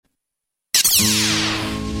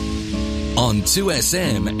on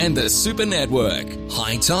 2SM and the Super Network.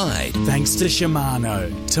 High Tide. Thanks to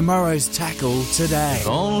Shimano. Tomorrow's tackle today. If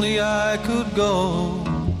only I could go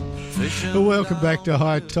fishing. Well, welcome back to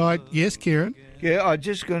High Tide. Yes, Kieran? Yeah, I'm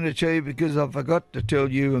just going to tell you, because I forgot to tell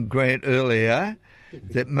you and Grant earlier,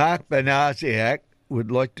 that Mark Banasiak would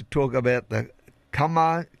like to talk about the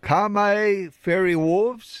Kame Ferry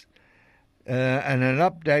Wharves and an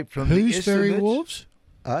update from Whose Ferry Wharves?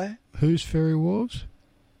 Whose Ferry Wharves?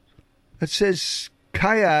 It says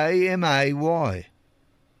Kamay.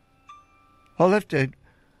 I'll have to...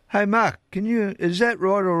 Hey, Mark, is that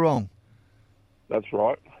right or wrong? That's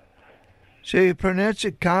right. So you pronounce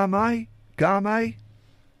it Kame? Kame?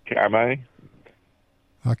 Kame.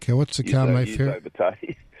 Okay, what's the Kame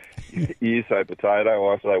Ferry? You say potato,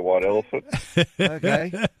 I say white elephant.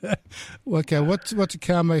 Okay. Okay, what's a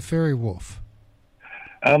Kame Ferry Wharf?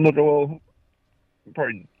 Look, well,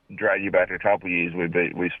 probably drag you back a couple of years.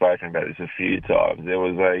 We've spoken about this a few times. There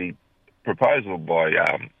was a proposal by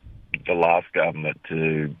the last government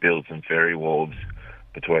to build some ferry wharves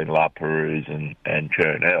between La Perouse and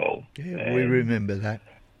Kurnell. Yeah, we remember that.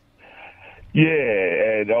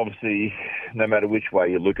 Yeah, and obviously, no matter which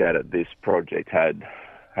way you look at it, this project had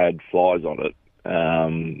flies on it.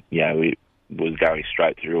 It was going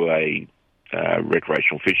straight through a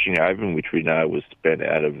recreational fishing haven, which we know was spent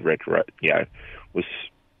out of was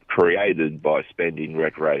created by spending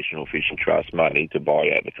recreational fishing trust money to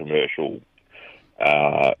buy out the commercial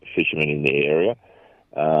fishermen in the area.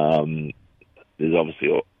 There's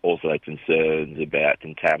obviously also concerns about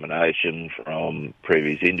contamination from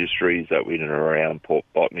previous industries that were in and around Port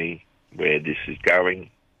Botany, where this is going.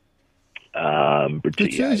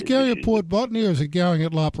 Is it going at Port Botany or is it going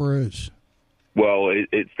at La Perouse? Well,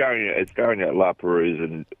 it's going at La Perouse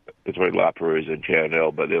and between La Perouse and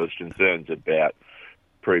Kurnell, but there was concerns about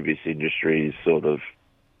previous industries sort of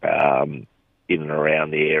in and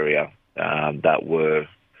around the area that were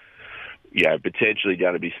potentially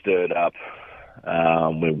going to be stirred up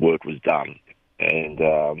when work was done, and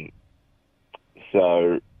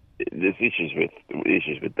so there's issues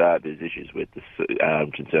with that. There's issues with the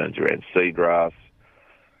concerns around seagrass,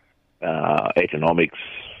 economics.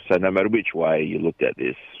 So no matter which way you looked at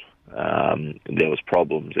this, there was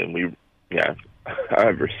problems, and we,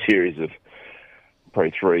 over a series of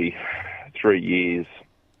probably three years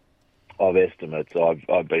of estimates,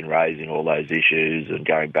 I've been raising all those issues and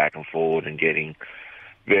going back and forward and getting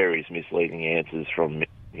various misleading answers from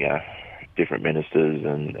different ministers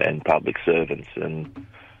and public servants, and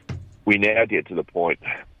we now get to the point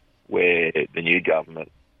where the new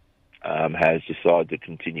government has decided to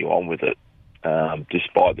continue on with it,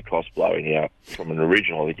 despite the cost blowing out from an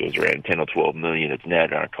original, I think it was around 10 or 12 million. It's now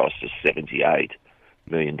going to cost us $78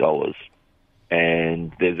 million,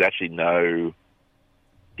 and there's actually no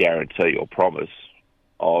guarantee or promise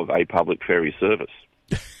of a public ferry service.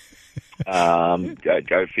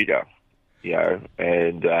 Go figure,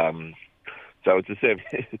 and so it's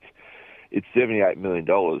 $78 million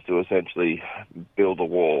to essentially build a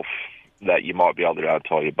wharf that you might be able to go and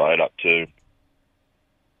tie your boat up to.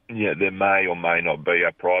 Yeah, there may or may not be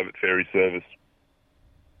a private ferry service.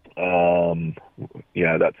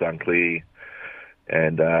 That's unclear,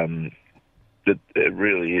 and it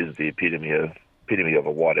really is the epitome of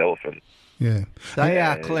a white elephant. Yeah, they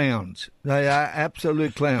are clowns. They are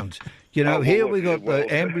absolute clowns. Here we got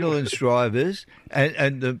the ambulance drivers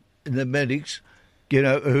and the medics,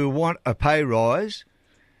 who want a pay rise,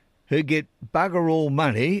 who get bugger all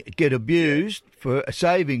money, get abused for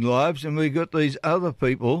saving lives, and we got these other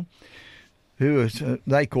people who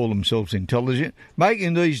they call themselves intelligent,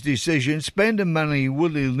 making these decisions, spending money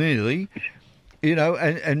willy-nilly,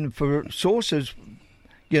 and for sources,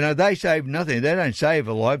 they save nothing. They don't save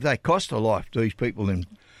a life. They cost a life, these people in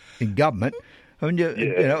government. And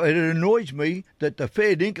it annoys me that the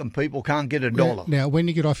fair income people can't get a dollar. Now, when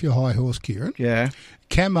you get off your high horse, Kieran,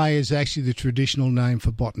 Kamay is actually the traditional name for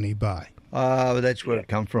Botany Bay. That's where it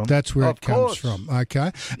comes from. That's where it comes from.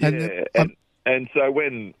 Okay, and so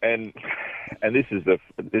when this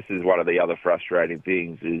is one of the other frustrating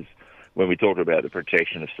things is when we talk about the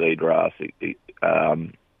protection of seagrass.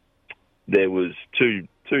 There was two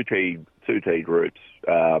key groups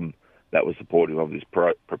that were supportive of this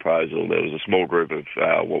proposal. There was a small group of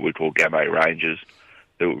what we call Gamay Rangers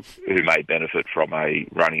who may benefit from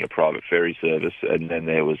running a private ferry service, and then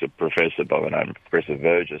there was a professor by the name of Professor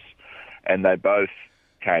Vergis, and they both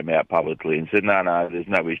came out publicly and said, no, there's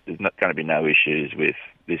not going to be no issues with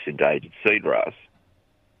this endangered seagrass,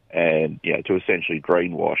 and to essentially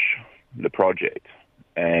greenwash the project.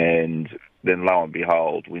 And then lo and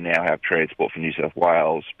behold, we now have Transport for New South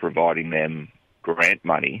Wales providing them grant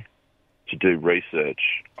money to do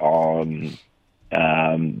research on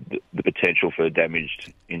the potential for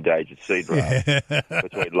damaged endangered seed rail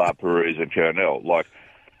between La Perouse and Kurnell.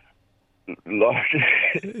 Not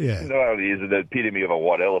only is it the epitome of a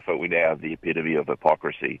white elephant, we now have the epitome of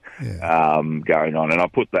hypocrisy going on. And I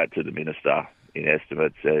put that to the minister in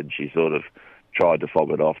estimates, and she sort of tried to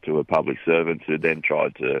fob it off to a public servant who then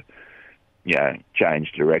tried to,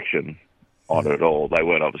 change direction on it all. They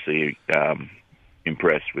weren't obviously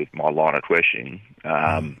impressed with my line of questioning.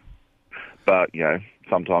 But,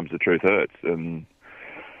 sometimes the truth hurts. And,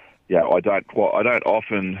 I don't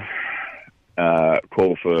often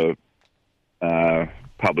call for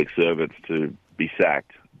public servants to be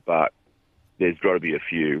sacked, but there's got to be a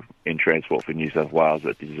few in Transport for New South Wales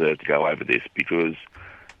that deserve to go over this, because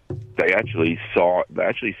they actually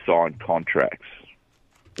signed contracts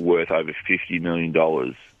worth over $50 million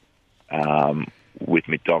with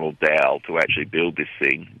McDonnell Dowell to actually build this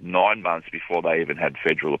thing 9 months before they even had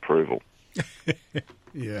federal approval.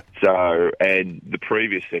 Yeah. So, and the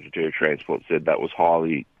previous Secretary of Transport said that was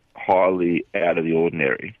highly, highly out of the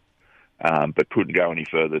ordinary, but couldn't go any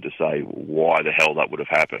further to say why the hell that would have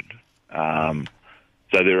happened.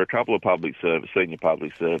 So there are a couple of senior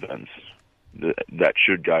public servants that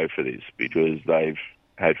should go for this, because they've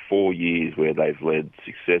had 4 years where they've led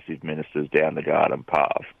successive ministers down the garden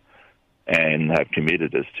path and have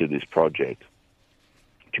committed us to this project,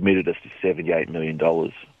 committed us to $78 million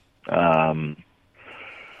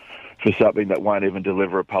for something that won't even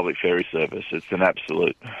deliver a public ferry service. It's an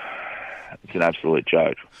absolute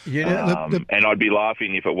joke. And I'd be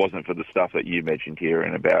laughing if it wasn't for the stuff that you mentioned,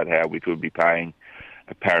 Kieran, about how we could be paying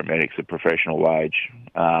paramedics a professional wage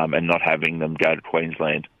and not having them go to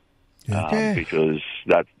Queensland because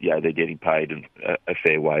they're getting paid a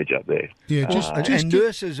fair wage up there. Yeah, and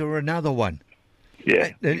nurses are another one.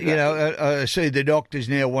 Yeah, exactly. I see the doctors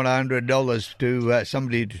now want $100 to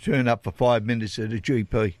somebody to turn up for 5 minutes at a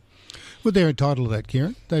GP. Well, they're entitled to that,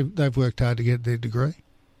 Kieran. They've worked hard to get their degree.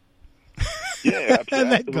 Yeah,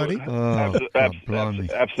 absolutely.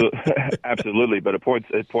 Absolutely. But it points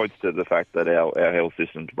to the fact that our health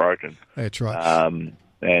system's broken. That's right.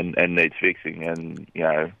 And needs fixing. And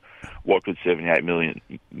what could $78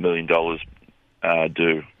 million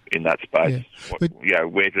do in that space? Yeah.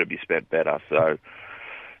 Where could it be spent better? So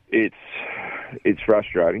it's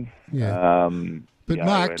frustrating. Yeah. But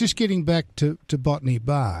Mark, just getting back to Botany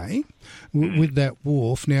Bay with that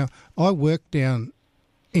wharf. Now, I worked down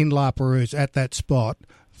in La Perouse at that spot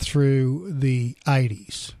through the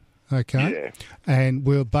 80s, okay? Yeah. And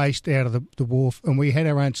we were based out of the wharf, and we had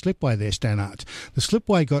our own slipway there, Stannards. The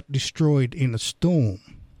slipway got destroyed in a storm,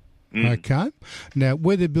 okay? Now,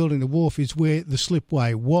 where they're building the wharf is where the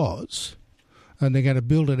slipway was, and they're going to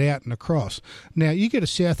build it out and across. Now, you get a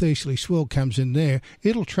southeasterly swell comes in there,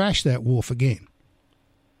 it'll trash that wharf again.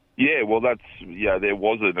 Yeah, well, there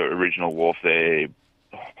was an original wharf there.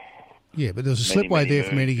 Yeah, but there was a slipway there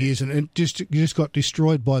for many years, and it just got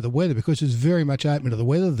destroyed by the weather, because it's very much open to the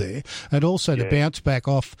weather there, and also to bounce back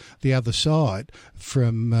off the other side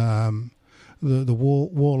from the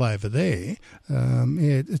wall over there.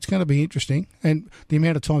 It's going to be interesting, and the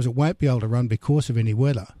amount of times it won't be able to run because of any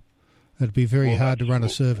weather. It'd be very hard to run a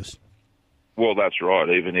service. Well, that's right.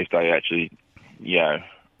 Even if they actually,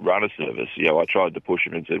 run a service, I tried to push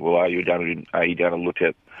them and said, "Well, are you going to look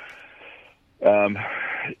at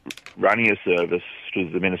running a service?"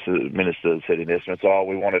 Because the minister said in estimates,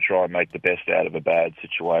 we want to try and make the best out of a bad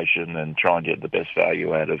situation and try and get the best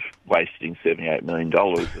value out of wasting $78 million.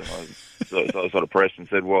 And I sort of pressed and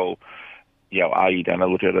said, "Well, are you going to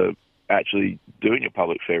look at actually doing a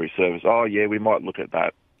public ferry service?" "Oh, yeah, we might look at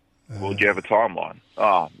that." "Well, do you have a timeline?"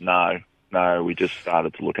 "Oh, no, we just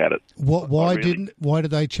started to look at it." Why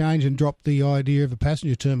did they change and drop the idea of a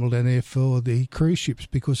passenger terminal down there for the cruise ships?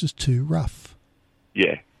 Because it's too rough.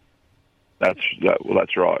 Yeah, that's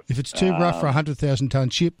right. If it's too rough for a 100,000 ton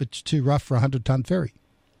ship, it's too rough for a 100-ton ferry.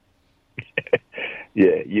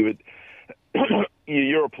 Yeah, you would.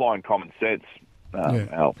 You're applying common sense,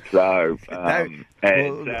 Al. So,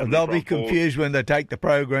 they'll be confused when they take the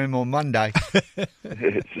program on Monday.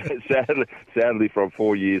 Sadly, from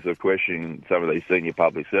 4 years of questioning some of these senior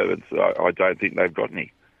public servants, I don't think they've got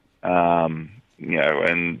any.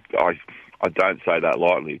 And I don't say that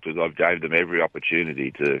lightly, because I've gave them every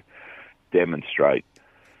opportunity to demonstrate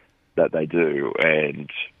that they do, and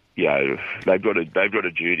they've got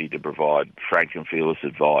a duty to provide frank and fearless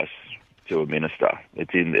advice to a minister.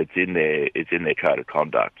 It's in their code of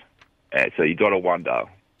conduct. So you got to wonder,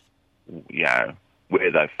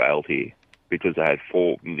 where they failed here, because they had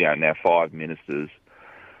 5 ministers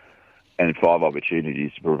and 5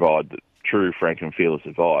 opportunities to provide the true, frank and fearless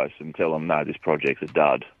advice and tell them, no, this project's a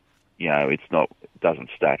dud. It doesn't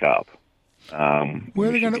stack up. Where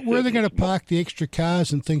are they going to park the extra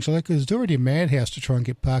cars and things like that? Because there's already a madhouse to try and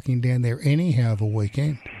get parking down there anyhow of a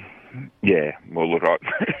weekend. Yeah, well, look, I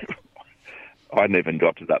hadn't even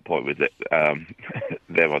got to that point with it,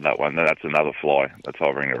 them on that one. That's another fly that's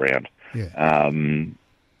hovering around. Yeah.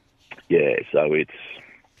 So it's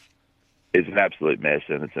an absolute mess,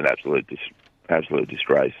 and it's an absolute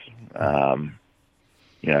disgrace.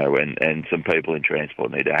 And some people in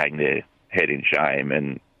transport need to hang their head in shame.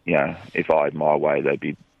 And if I had my way, they'd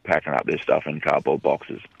be packing up their stuff in cardboard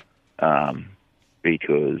boxes,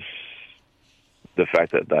 because the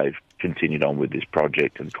fact that they've continued on with this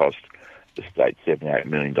project and cost the state $78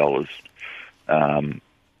 million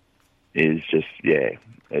is just,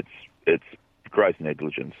 it's gross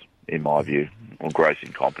negligence in my view, or gross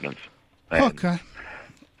incompetence. Okay.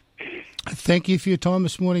 Thank you for your time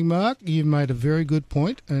this morning, Mark. You've made a very good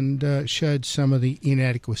point and showed some of the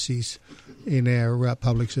inadequacies in our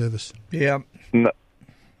public service. Yeah. No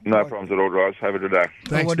problems at all, guys. Have a good day.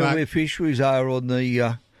 Thanks, I wonder where fisheries are on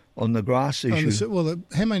the grass issue.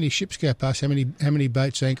 How many ships go past? How many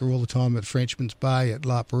boats anchor all the time at Frenchman's Bay, at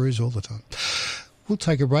La Perouse all the time? We'll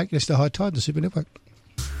take a break. It's the High Tide, the Super Network.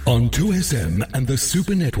 On 2SM and the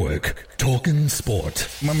Super Network, talking sport.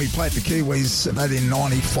 When we played the Kiwis in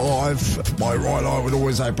 95, my right eye would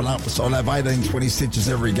always open up, so I'd have 18, 20 stitches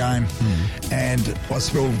every game. And I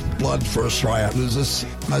spilled blood for Australia. It was just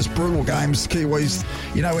most brutal games. Kiwis,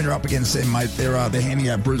 when you're up against them, mate, they're handing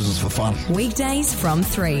out bruises for fun. Weekdays from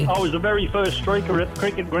 3. I was the very first streaker at the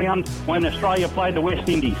cricket ground when Australia played the West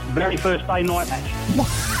Indies. Very first day night match.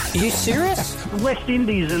 Are you serious? West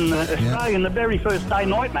Indies and Australia in the very first day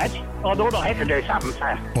night match. I thought I had to do something,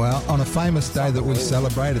 sir. Well, on a famous day that we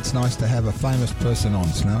celebrate, it's nice to have a famous person on,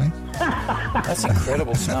 Snowy. That's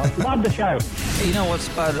incredible, Snowy. Love the show. You know what,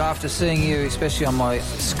 Spud? After seeing you, especially on my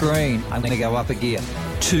screen, I'm going to go up a gear.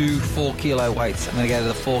 2 4-kilo weights. I'm going to go to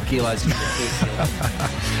the 4 kilos.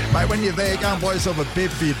 Mate, when you're there, go and buy yourself a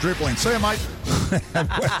bib for your dribbling. See you, mate.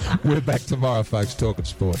 We're back tomorrow, folks, talking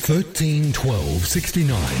sport. 13 12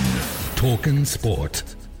 69. Talking sport.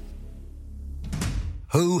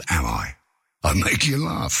 Who am I? I make you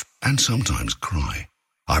laugh and sometimes cry.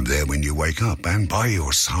 I'm there when you wake up and by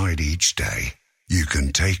your side each day. You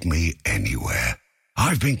can take me anywhere.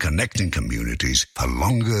 I've been connecting communities for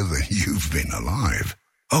longer than you've been alive.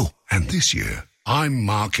 Oh, and this year, I'm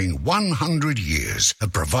marking 100 years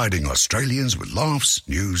of providing Australians with laughs,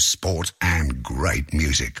 news, sport, and great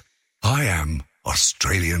music. I am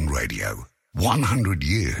Australian Radio. 100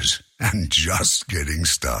 years and just getting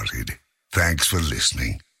started. Thanks for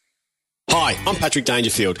listening. Hi, I'm Patrick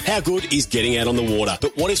Dangerfield. How good is getting out on the water?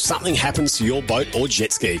 But what if something happens to your boat or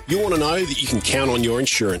jet ski? You want to know that you can count on your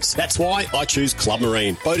insurance. That's why I choose Club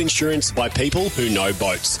Marine. Boat insurance by people who know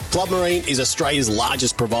boats. Club Marine is Australia's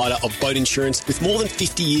largest provider of boat insurance with more than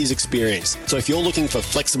 50 years experience. So if you're looking for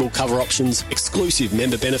flexible cover options, exclusive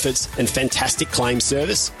member benefits and fantastic claim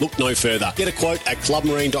service, look no further. Get a quote at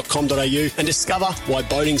clubmarine.com.au and discover why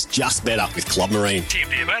boating's just better with Club Marine.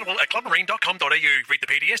 TMD available at clubmarine.com.au. Read the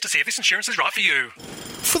PDS to see if this insurance is right for you.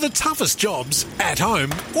 For the toughest jobs, at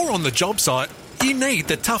home or on the job site, you need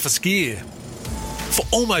the toughest gear. For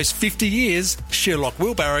almost 50 years, Sherlock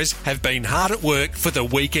Wheelbarrows have been hard at work for the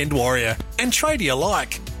weekend warrior and tradie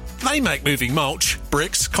alike. They make moving mulch,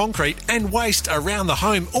 bricks, concrete and waste around the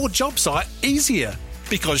home or job site easier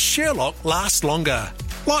because Sherlock lasts longer.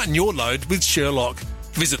 Lighten your load with Sherlock.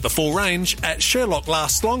 Visit the full range at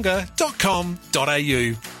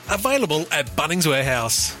sherlocklastslonger.com.au. Available at Bunnings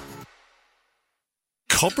Warehouse.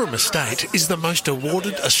 Cobram Estate is the most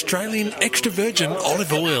awarded Australian extra virgin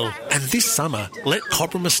olive oil. And this summer, let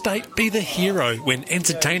Cobram Estate be the hero when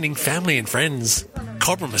entertaining family and friends.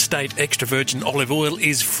 Cobram Estate extra virgin olive oil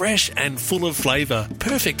is fresh and full of flavour,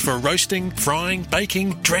 perfect for roasting, frying,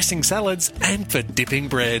 baking, dressing salads and for dipping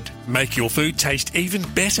bread. Make your food taste even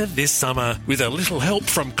better this summer with a little help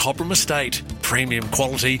from Cobram Estate. Premium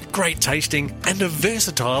quality, great tasting and a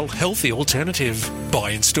versatile, healthy alternative. Buy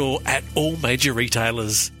in store at all major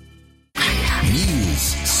retailers. News,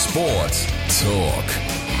 sport, talk.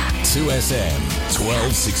 2SM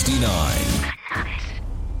 1269.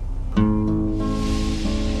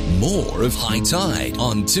 More of High Tide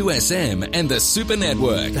on 2SM and the Super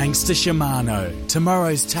Network. Thanks to Shimano.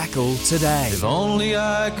 Tomorrow's tackle today. If only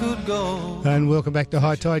I could go. And welcome back to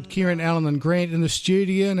High Tide. Kieran, Alan and Grant in the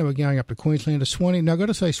studio. Now we're going up to Queensland to Swannee. Now I've got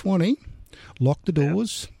to say, Swannee, lock the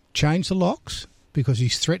doors, change the locks, because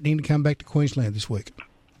he's threatening to come back to Queensland this week.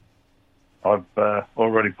 I've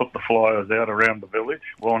already put the flyers out around the village,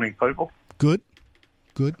 warning people. Good.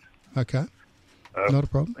 Okay. Not a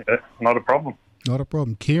problem. Yeah, not a problem. Not a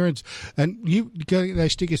problem. Kieran's, and you go get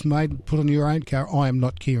those stickers made and put on your own car. I am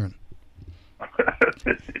not Kieran.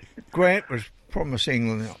 Grant was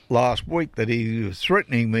promising last week that he was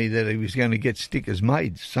threatening me that he was going to get stickers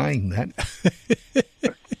made, saying that.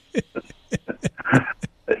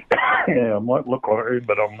 Yeah, I might look like him,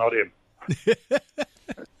 but I'm not him.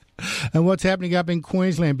 And what's happening up in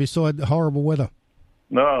Queensland beside the horrible weather?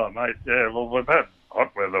 No, mate, yeah, well, we've had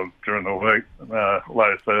hot weather during the week,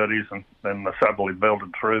 low 30s, and then the southerly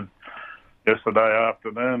belted through yesterday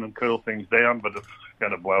afternoon and cooled things down, but it's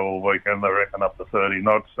going to blow all weekend, they reckon, up to 30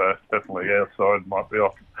 knots, so definitely outside might be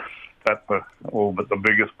off that for all but the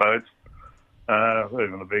biggest boats.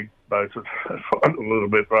 Even the big boats are find it a little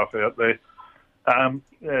bit rough out there.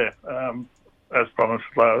 As promised,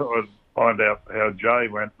 I'd find out how Jay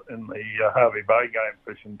went in the Harvey Bay game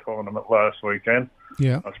fishing tournament last weekend.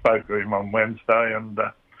 Yeah. I spoke to him on Wednesday, and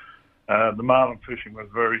the marlin fishing was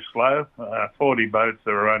very slow. 40 boats,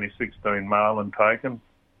 there were only 16 marlin taken,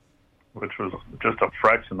 which was just a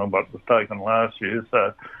fraction of what was taken last year,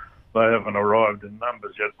 so they haven't arrived in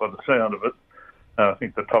numbers yet by the sound of it. I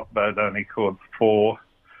think the top boat only caught 4.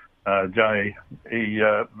 Jay, they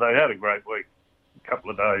had a great week, a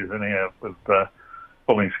couple of days anyhow, with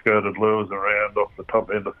pulling skirted lures around off the top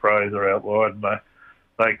end of Fraser out wide, and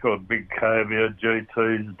they caught big cavia,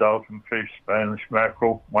 GTs, dolphin fish, Spanish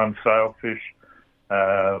mackerel, one sailfish.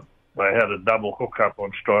 They had a double hookup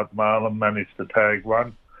on striped marlin, managed to tag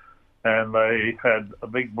one, and they had a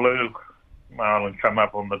big blue marlin come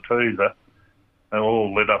up on the teaser and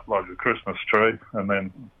all lit up like a Christmas tree, and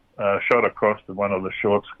then shot across to one of the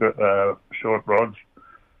short rods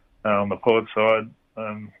on the port side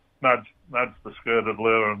and nudged the skirted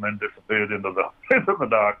lure and then disappeared into the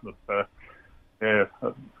darkness. I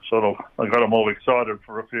got them all excited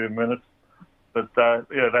for a few minutes. But,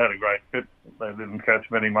 they had a great fit. They didn't catch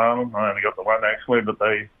many marlin. I only got the one, actually, but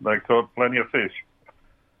they caught plenty of fish.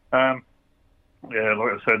 Like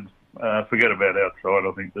I said, forget about outside,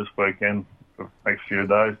 I think, this weekend for the next few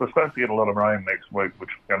days. We're supposed to get a lot of rain next week, which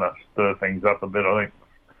is going to stir things up a bit, I think.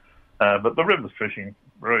 But the river's fishing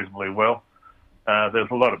reasonably well. There's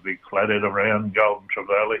a lot of big flathead around, golden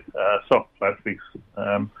trevally, soft plastics.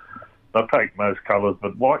 They'll take most colours,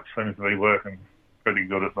 but white seems to be working pretty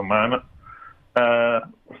good at the moment.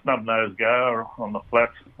 Snub-nosed gar on the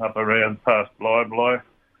flats up around past Bly. If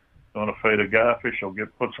you want to feed a garfish or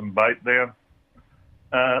put some bait down.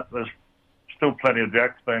 There's still plenty of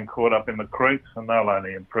jacks being caught up in the creeks, and they'll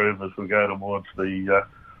only improve as we go towards the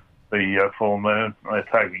full moon. They're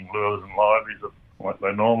taking lures and liveries like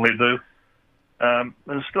they normally do.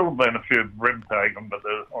 There's still been a few brim taken, but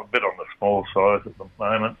they're a bit on the small size at the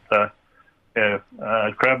moment.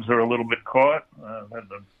 Crabs are a little bit quiet.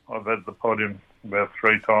 I've had the pod in about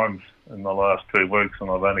 3 times in the last 2 weeks, and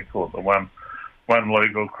I've only caught the one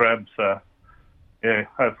legal crab. So,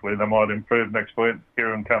 hopefully they might improve next week.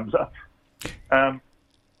 Kieran comes up. The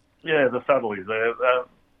southerlies there.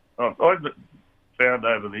 I've found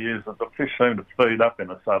over the years that the fish seem to feed up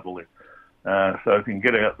in a southerly. So if you can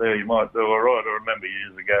get out there, you might do all right. I remember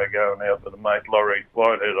years ago going out with a mate, Laurie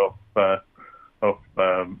Whitehead, off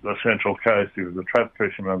the Central Coast. He was a trap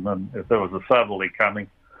fisherman, and if there was a southerly coming,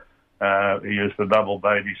 he used to double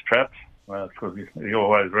bait his traps because he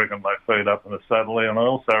always reckoned they feed up in a southerly. And I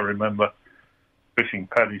also remember fishing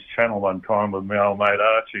Paddy's Channel one time with my old mate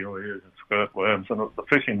Archie, who used skirt worms, and the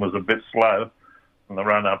fishing was a bit slow, and the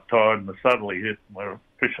run-up tide and the southerly hit, and we were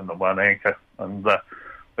fishing the one anchor, and the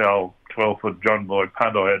old 12-foot John Boy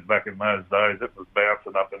punt I had back in those days, it was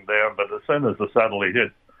bouncing up and down, but as soon as the southerly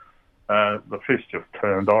hit, the fish just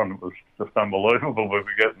turned on. It was just unbelievable. We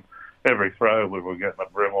were getting, every throw, we were getting a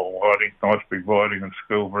brim or whiting, nice big whiting and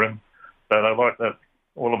school brim. So they like that,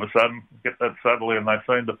 all of a sudden, get that southerly and they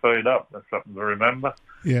seem to feed up. That's something to remember.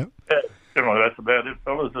 Yeah. Generally, that's about it,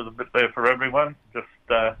 fellas. There's a bit there for everyone. Just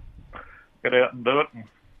get out and do it. And,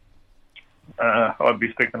 I'd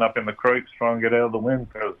be sticking up in the creeks, trying to get out of the wind,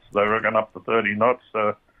 because they reckon up to 30 knots.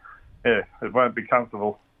 So, it won't be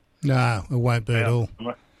comfortable. No, it won't be at all.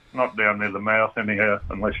 Not down near the mouth, anyhow,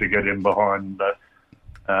 unless you get in behind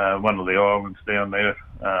one of the islands down there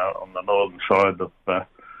on the northern side of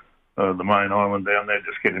the main island down there.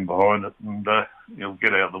 Just get in behind it, and you'll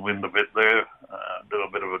get out of the wind a bit there. Do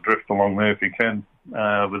a bit of a drift along there if you can,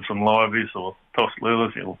 with some liveys or tossed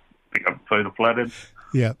lures. You'll pick up a feed of flathead.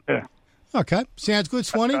 Yeah. Yeah. Okay, sounds good,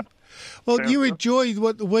 Swannee. Well, you enjoy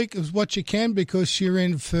the week as what you can, because you're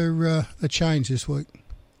in for a change this week.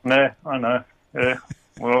 Yeah, I know. Yeah.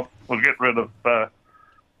 Well, we'll get rid of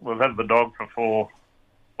we've had the dog for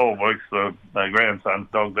 4 weeks. My grandson's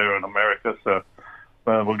dog there in America, so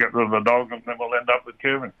we'll get rid of the dog and then we'll end up with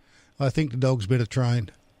Kieran. I think the dog's better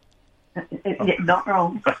trained. Not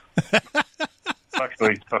wrong.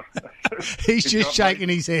 Actually, he's just shaking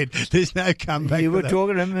his head. There's no comeback. You were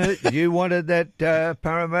talking to me. You wanted that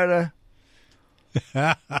Parramatta.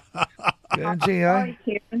 Sorry,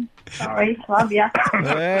 Kieran. Sorry, love you.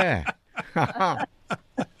 Yeah.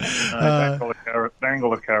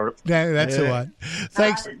 Dangle a carrot. No, that's the one.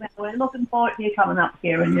 Thanks. We're looking forward to you coming up,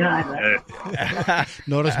 Kieran. You know that.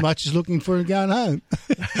 Not as much as looking for him going home.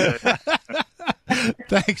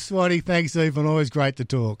 Thanks, Swannee. Thanks, Ethan. Always great to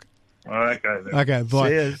talk. Okay, then. Okay, bye.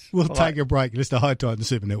 Cheers. We'll take a break. It's the High Tide on the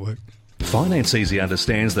Super Network. Finance Easy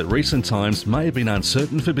understands that recent times may have been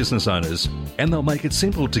uncertain for business owners, and they'll make it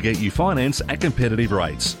simple to get you finance at competitive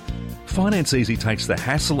rates. Finance Easy takes the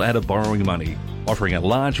hassle out of borrowing money, offering a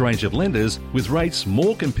large range of lenders with rates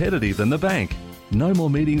more competitive than the bank. No more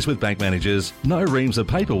meetings with bank managers, no reams of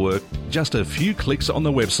paperwork, just a few clicks on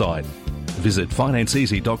the website. Visit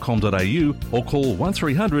financeeasy.com.au or call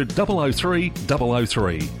 1300 003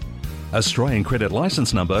 003. Australian credit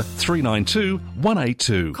licence number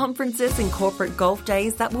 392182. Conferences and corporate golf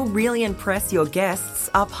days that will really impress your guests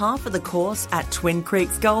are par for the course at Twin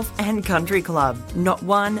Creeks Golf and Country Club. Not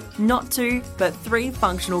 1, not 2, but 3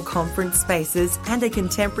 functional conference spaces and a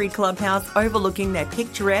contemporary clubhouse overlooking their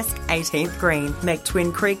picturesque 18th green make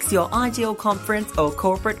Twin Creeks your ideal conference or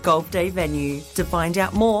corporate golf day venue. To find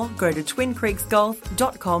out more, go to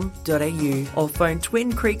twincreeksgolf.com.au or phone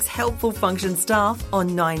Twin Creeks Helpful Function staff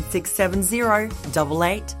on 967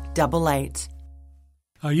 8888.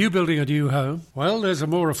 Are you building a new home? Well, there's a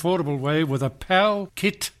more affordable way with a PAL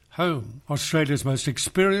Kit Home, Australia's most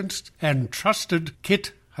experienced and trusted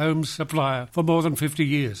kit home supplier for more than 50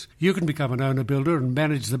 years. You can become an owner-builder and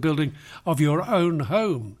manage the building of your own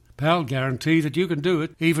home. PAL guarantee that you can do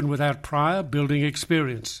it even without prior building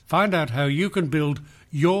experience. Find out how you can build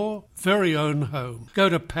your very own home. Go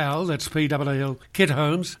to PAL, that's PAL,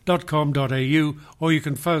 kithomes.com.au, or you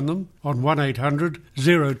can phone them on 1800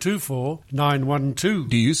 024 912.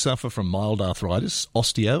 Do you suffer from mild arthritis,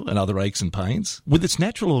 osteo and other aches and pains? With its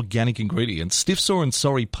natural organic ingredients, Stiff Sore and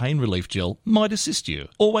Sorry Pain Relief Gel might assist you.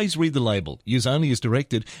 Always read the label, use only as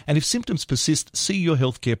directed, and if symptoms persist, see your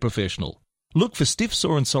healthcare professional. Look for Stiff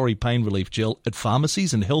Sore and Sorry Pain Relief Gel at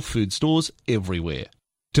pharmacies and health food stores everywhere.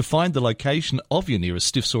 To find the location of your nearest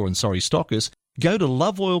Stiff Sore and Sorry stockist, go to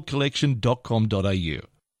loveoilcollection.com.au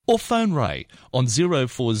or phone Ray on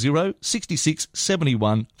 040 66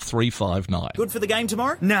 71 359. Good for the game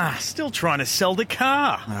tomorrow? Nah, still trying to sell the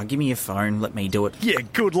car. Give me your phone, let me do it. Yeah,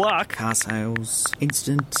 good luck. Car sales,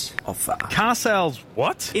 instant offer. Car sales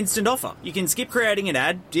what? Instant offer. You can skip creating an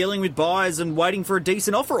ad, dealing with buyers and waiting for a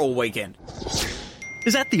decent offer all weekend.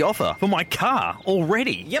 Is that the offer for my car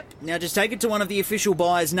already? Yep. Now just take it to one of the official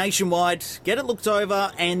buyers nationwide, get it looked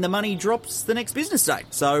over, and the money drops the next business day.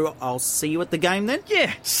 So I'll see you at the game then?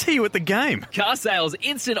 Yeah, see you at the game. Car sales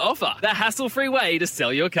instant offer. The hassle-free way to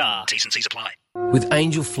sell your car. T's and C's apply. With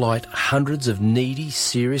Angel Flight, hundreds of needy,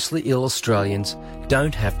 seriously ill Australians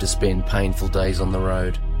don't have to spend painful days on the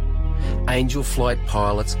road. Angel Flight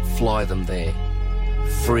pilots fly them there,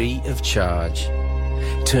 free of charge,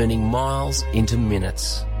 turning miles into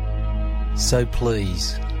minutes. So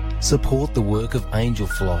please, support the work of Angel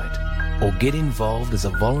Flight or get involved as a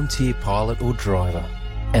volunteer pilot or driver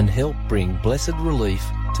and help bring blessed relief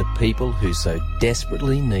to people who so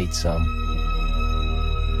desperately need some.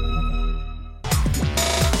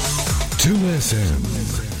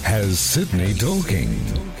 2SM has Sydney talking.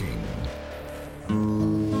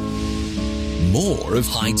 More of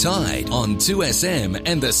High Tide on 2SM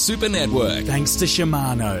and the Super Network. Thanks to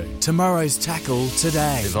Shimano. Tomorrow's tackle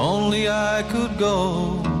today. If only I could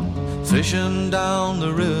go fishing down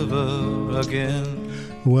the river again.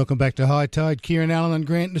 Welcome back to High Tide. Kieran Allen and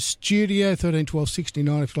Grant in the studio, 13 12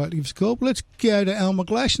 69 if you'd like to give us a call. But let's go to Al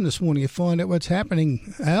McGlashan this morning and find out what's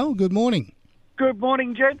happening. Al, good morning. Good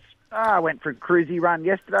morning, gents. I went for a cruisy run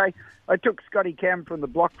yesterday. I took Scotty Cam from the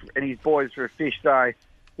block and his boys for a fish, so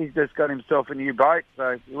he's just got himself a new boat.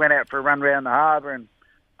 So we went out for a run around the harbour and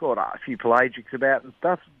caught a few pelagics about and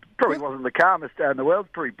stuff. Probably wasn't the calmest day in the world.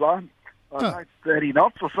 It's pretty blown. I don't know, 30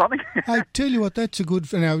 knots or something. I tell you what, that's a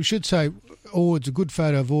good... Now, we should say Ord's a good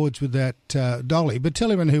photo of Ord's with that dolly, but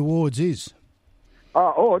tell everyone who Ord's is.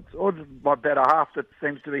 Ord's my better half that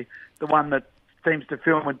seems to be the one that seems to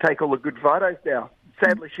film and take all the good photos now.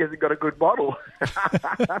 Sadly, she hasn't got a good model.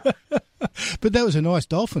 But that was a nice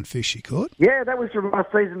dolphin fish she caught. Yeah, that was from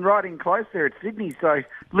last season right in close there at Sydney. So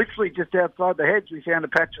literally just outside the hedge, we found a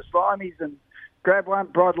patch of slimies and grabbed one,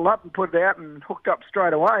 bridled up and put it out and hooked up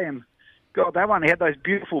straight away. And, God, that one had those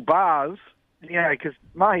beautiful bars, you know, because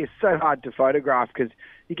mahi is so hard to photograph because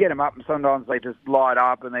you get them up and sometimes they just light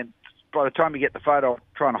up and then by the time you get the photo,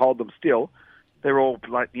 try and hold them still, they're all,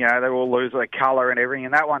 like, you know, they all lose their colour and everything.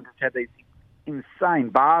 And that one just had these insane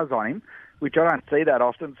bars on him, which I don't see that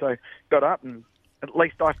often. So got up and at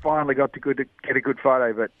least I finally got to get a good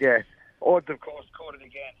photo. But, yeah, odds, of course, caught it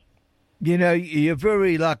again. You know, you're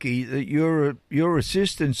very lucky that your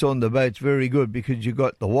assistance on the boat's very good because you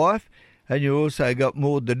got the wife and you also got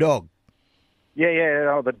Maud the dog.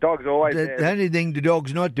 Yeah, the dog's always there. The only thing the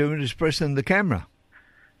dog's not doing is pressing the camera.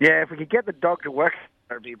 Yeah, if we could get the dog to work,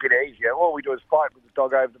 it would be a bit easier. All we do is fight with the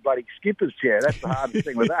dog over the bloody skipper's chair. That's the hardest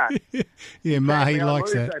thing with that. Yeah, Mahi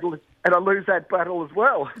likes that. And I lose that battle as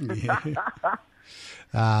well.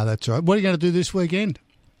 That's right. What are you going to do this weekend?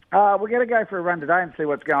 We're going to go for a run today and see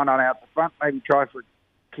what's going on out the front. Maybe try for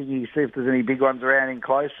a kingy, see if there's any big ones around in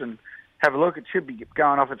close and have a look. It should be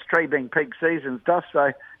going off its tree being peak season and stuff,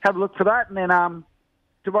 so have a look for that. And then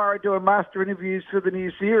tomorrow doing master interviews for the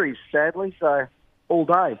new series, sadly, so all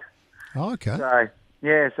day. Oh, okay. So,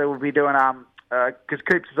 yeah, so we'll be doing, because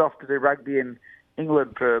Coops is off to do rugby in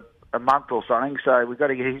England for a month or something, so we've got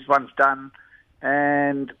to get his ones done,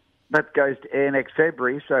 and that goes to air next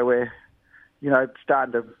February, so we're, you know,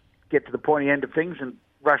 starting to get to the pointy end of things and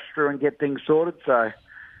rush through and get things sorted. So,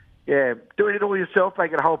 yeah, doing it all yourself,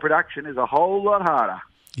 making a whole production is a whole lot harder.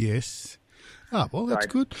 Yes. Oh, well, that's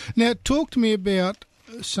good. Now, talk to me about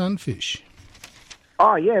sunfish.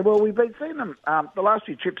 Oh, yeah, well, we've been seeing them the last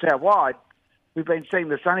few trips out wide. We've been seeing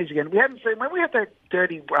the sunnies again. We haven't seen, when we had that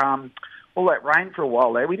dirty, all that rain for a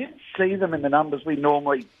while there, we didn't see them in the numbers we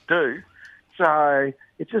normally do. So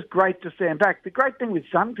it's just great to see them back. The great thing with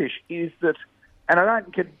sunfish is that, and I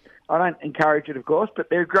don't encourage it, of course, but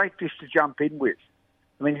they're great fish to jump in with.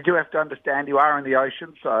 I mean, you do have to understand you are in the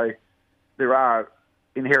ocean, so there are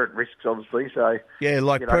inherent risks, obviously. So yeah,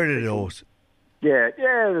 like predators. Yeah,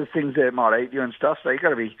 there's things that might eat you and stuff, so you've got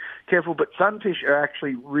to be careful. But sunfish are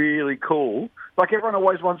actually really cool. Like everyone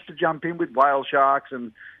always wants to jump in with whale sharks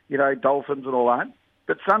and, you know, dolphins and all that.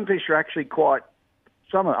 But sunfish are actually quite...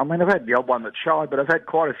 I mean, I've had the odd one that's shy, but I've had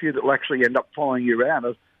quite a few that will actually end up following you around.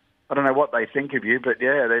 I don't know what they think of you, but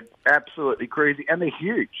yeah, they're absolutely crazy. And they're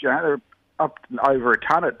huge, you know, they're up over a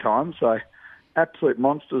ton at times, so absolute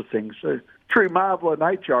monsters things. So true marvel of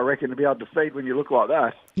nature, I reckon, to be able to feed when you look like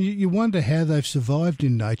that. You wonder how they've survived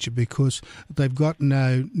in nature because they've got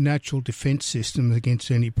no natural defence system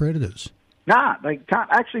against any predators. Nah, they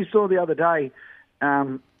can't. I actually saw the other day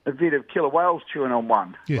a vid of killer whales chewing on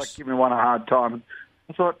one, like giving one a hard time.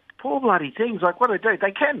 I thought, poor bloody things, like what do they do?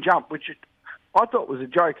 They can jump, which I thought was a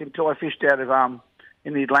joke until I fished out of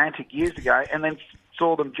in the Atlantic years ago and then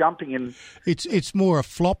saw them jumping in. It's more a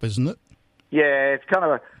flop, isn't it? Yeah, it's kind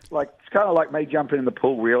of like me jumping in the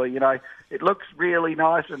pool, really. You know, it looks really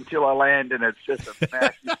nice until I land and it's just a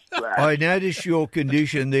massive splash. I noticed your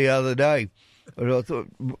condition the other day, and I thought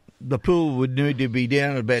the pool would need to be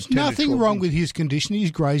down about 10 nothing wrong with his condition.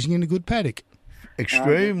 He's grazing in a good paddock.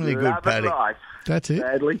 Extremely good paddock. Right. That's it.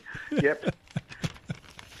 Sadly, yep.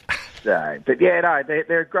 So, but yeah, no,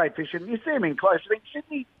 they're great fish, and you see them in close. I mean,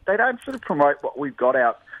 Sydney, they don't sort of promote what we've got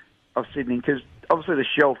out of Sydney because obviously the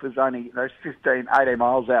shelf is only 15, 18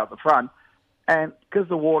 miles out the front, and because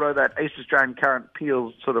the water, that East Australian current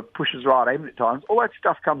peels sort of pushes right in at times, all that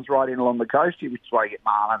stuff comes right in along the coast here, which is why you get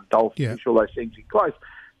marlin, dolphin fish, all those things in close.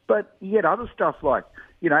 But you get other stuff like,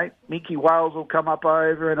 you know, minke whales will come up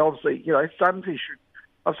over, and obviously, you know, sunfish.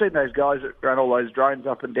 I've seen those guys that run all those drones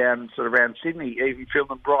up and down sort of around Sydney, even film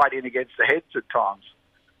them right in against the heads at times.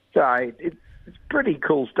 So it's pretty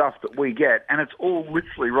cool stuff that we get, and it's all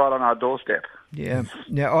literally right on our doorstep. Yeah.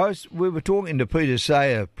 Now, we were talking to Peter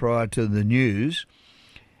Sayer prior to the news,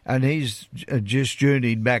 and he's just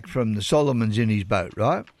journeyed back from the Solomons in his boat,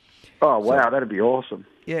 right? Oh, wow, that'd be awesome.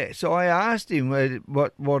 Yeah, so I asked him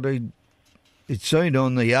what he'd seen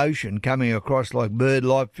on the ocean coming across like bird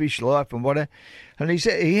life, fish life and whatever. And he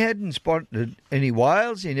said he hadn't spotted any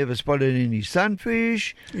whales. He never spotted any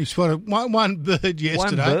sunfish. He spotted one bird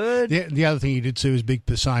yesterday. One bird. The other thing he did see was big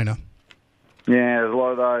persona. Yeah, there's a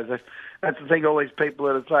lot of those. That's the thing, all these people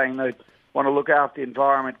that are saying they want to look after the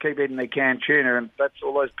environment, keep eating their canned tuna, and that's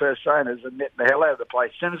all those personas and netting the hell out of the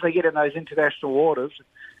place. As soon as they get in those international waters,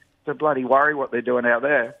 they bloody worry what they're doing out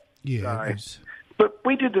there. Yeah. But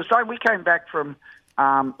we did the same. We came back from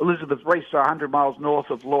Elizabeth Reef, so 100 miles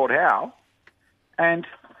north of Lord Howe, and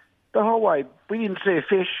the whole way we didn't see a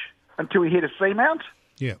fish until we hit a seamount.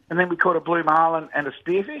 Yeah. And then we caught a blue marlin and a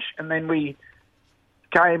spearfish, and then we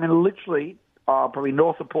came and literally probably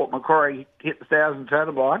north of Port Macquarie hit the 1,000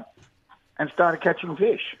 fathom line, and started catching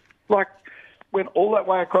fish. Like, went all that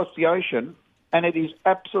way across the ocean, and it is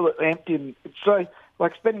absolutely empty. It's so,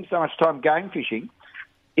 like spending so much time game fishing,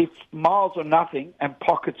 it's miles of nothing and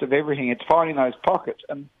pockets of everything. It's finding those pockets.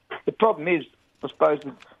 And the problem is, I suppose,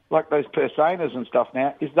 like those Persanas and stuff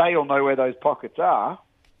now, is they all know where those pockets are.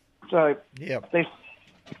 So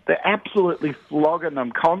they're absolutely flogging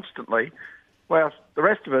them constantly. Well, the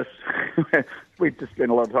rest of us, we just spend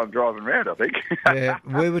a lot of time driving around, I think. Yeah,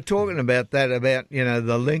 we were talking about that, about,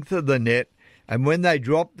 the length of the net. And when they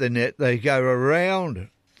drop the net, they go around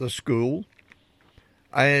the school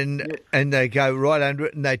and they go right under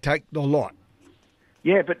it and they take the lot.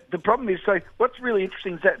 Yeah, but the problem is, so what's really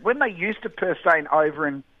interesting is that when they used to Persane over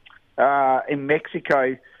in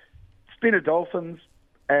Mexico, spinner dolphins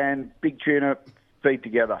and big tuna feed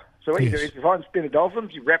together. So what you do is you find spinner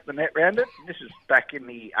dolphins, you wrap the net around it. And this is back in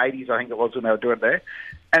the 80s, I think it was, when they were doing it there.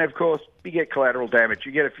 And, of course, you get collateral damage.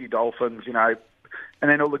 You get a few dolphins, and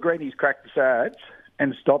then all the greenies cracked the sides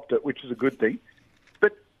and stopped it, which is a good thing.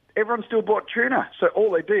 But everyone still bought tuna. So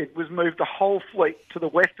all they did was move the whole fleet to the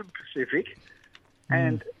Western Pacific,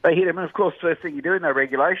 and they hit them. And, of course, first thing you do in their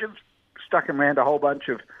regulations, stuck them around a whole bunch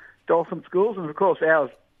of dolphin schools. And, of course,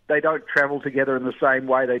 ours, they don't travel together in the same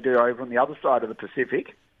way they do over on the other side of the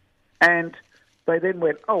Pacific. And they then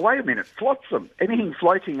went, oh, wait a minute, flotsam. Anything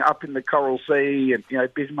floating up in the Coral Sea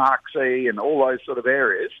and, Bismarck Sea and all those sort of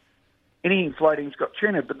areas, anything floating's got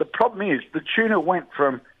tuna. But the problem is the tuna went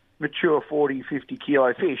from mature 40, 50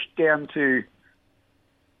 kilo fish down to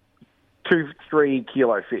 2-3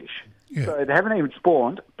 kilo fish. Yeah. So they haven't even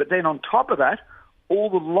spawned. But then on top of that, all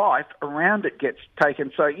the life around it gets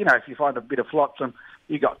taken. So, if you find a bit of flotsam,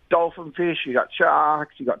 you got dolphin fish, you got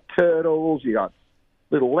sharks, you got turtles, you got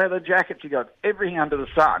little leather jackets, you got everything under the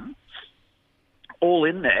sun, all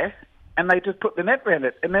in there, and they just put the net around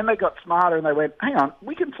it. And then they got smarter and they went, hang on,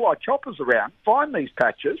 we can fly choppers around, find these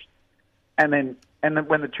patches, and then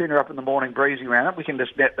when the tuna are up in the morning breezy around it, we can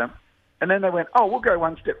just net them. And then they went, oh, we'll go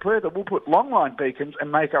one step further, we'll put longline beacons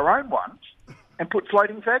and make our own ones and put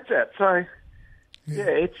floating fags out. So,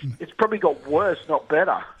 it's probably got worse, not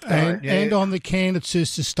better. And on the can it says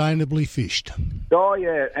sustainably fished. Oh,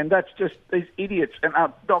 yeah, and that's just these idiots. And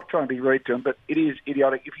I'm not trying to be rude to them, but it is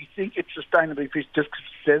idiotic. If you think it's sustainably fished just because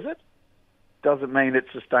it says it, doesn't mean it's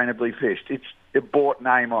sustainably fished. It's a bought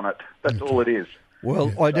name on it. That's all it is.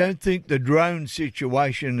 Well, I don't think the drone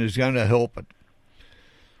situation is going to help it.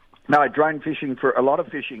 No, drone fishing, for a lot of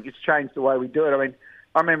fishing, it's changed the way we do it. I mean,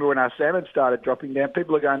 I remember when our salmon started dropping down,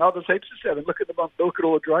 people are going, oh, there's heaps of salmon. Look at them, look at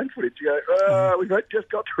all the drone footage. You go, we've just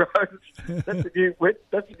got drones. That's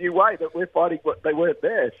the new way that we're fighting what they weren't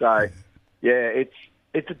there. So,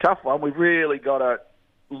 it's a tough one. We've really got to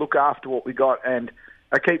look after what we got. And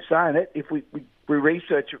I keep saying it, if we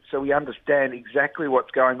research it so we understand exactly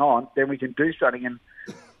what's going on, then we can do something. And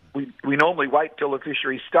we normally wait till the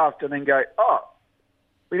fishery's stuffed and then go, oh,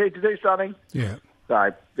 we need to do something. Yeah.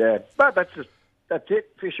 So, but that's it.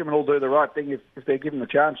 Fishermen will do the right thing if they're given the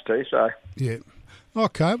chance to. So yeah.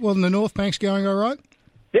 Okay. Well, and the North Bank's going all right?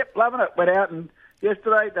 Yep, loving it. Went out and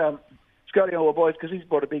yesterday, Scotty and all the boys, because he's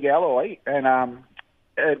bought a big alloy, and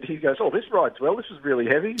he goes, oh, this rides well. This is really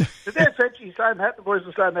heavy. But they're essentially saying that. The boys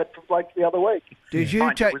were saying that for Blake the other week. Did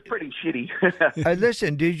you take? It was pretty shitty. Hey,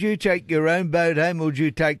 listen, did you take your own boat home, or did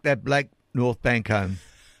you take that black North Bank home?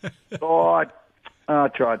 I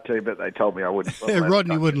tried to, but they told me I wouldn't.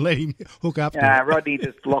 Rodney wouldn't let him hook up to it. Rodney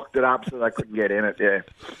just locked it up so they couldn't get in it,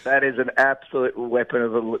 That is an absolute weapon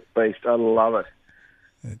of a beast. I love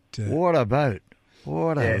it. What a boat.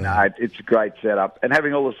 What a boat. No, it's a great setup. And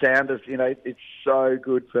having all the sounders, it's so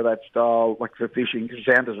good for that style, like for fishing, because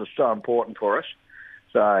sounders are so important for us.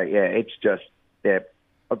 So, it's just,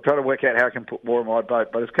 I'm trying to work out how I can put more on my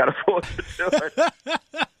boat, but I just can't afford to do it.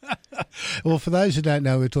 Well, for those who don't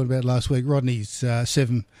know, we were talking about last week, Rodney's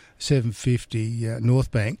 750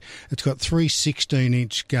 North Bank. It's got 3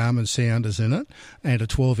 16-inch Garmin sounders in it and a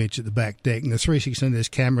 12-inch at the back deck. And the 316, there's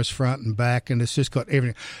cameras front and back, and it's just got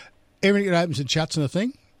everything. Everything that opens and shuts on the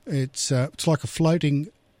thing. It's like a floating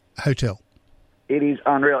hotel. It is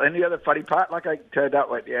unreal. And the other funny part, like I turned up,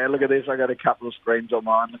 went, look at this, I got a couple of screens on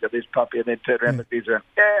mine, look at this puppy, and then turned around and looked around,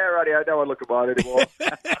 righty, I don't want to look at mine anymore.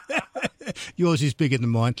 Yours is bigger than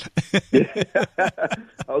mine. I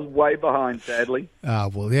was way behind, sadly.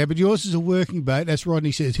 But yours is a working boat. That's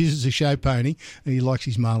Rodney says. His is a show pony, and he likes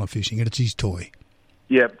his marlin fishing, and it's his toy.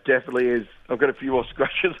 Yep, definitely is. I've got a few more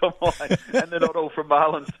scratches on mine, and they're not all from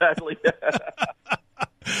marlin, sadly.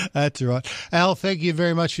 That's all right. Al, thank you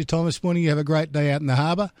very much for your time this morning. You have a great day out in the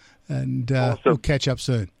harbour, and we'll catch up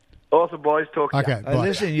soon. Awesome, boys. Talk to you.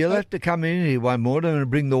 Listen, you'll have to come in here one morning and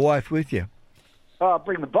bring the wife with you. Oh,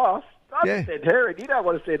 bring the boss? Yeah. Send her, and you don't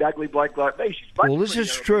want to see an ugly bloke like me. She's Well, this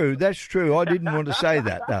is true. That's true. I didn't want to say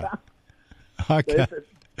that, though. Okay.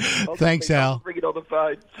 Thanks, Al. Bring it on the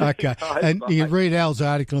phone. Okay. And you can read Al's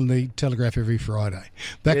article in the Telegraph every Friday.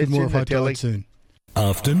 Back with more of High Tide soon.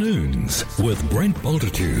 Afternoons with Brent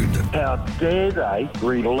Bultitude. How dare they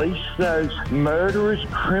release those murderous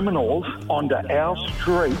criminals onto our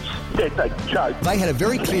streets? It's a joke. They had a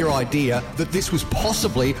very clear idea that this was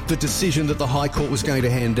possibly the decision that the High Court was going to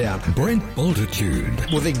hand down. Brent Bultitude.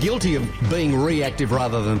 Well, they're guilty of being reactive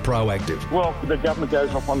rather than proactive. Well, the government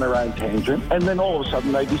goes off on their own tangent, and then all of a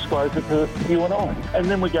sudden they disclose it to you and I. And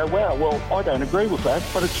then we go, wow, well, I don't agree with that,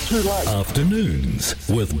 but it's too late. Afternoons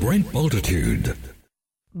with Brent Bultitude.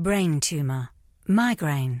 Brain tumour,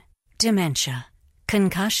 migraine, dementia,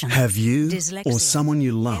 concussion. Have you dyslexia, or someone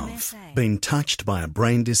you love been touched by a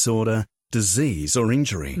brain disorder, disease or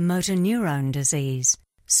injury? Motor neurone disease,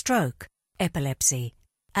 stroke, epilepsy,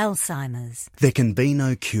 Alzheimer's. There can be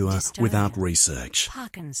no cure without research.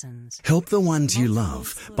 Parkinson's. Help the ones you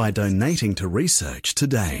love by donating to research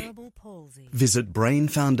today. Visit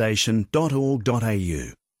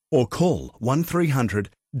brainfoundation.org.au or call 1300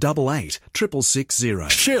 88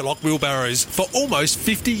 Sherlock Wheelbarrows. For almost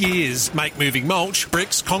 50 years, make moving mulch,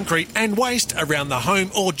 bricks, concrete and waste around the home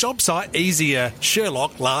or job site easier.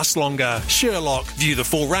 Sherlock lasts longer. Sherlock. View the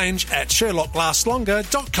full range at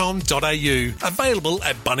sherlocklastslonger.com.au. Available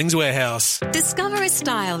at Bunnings Warehouse. Discover a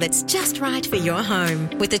style that's just right for your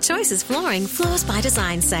home with the Choices Flooring Floors by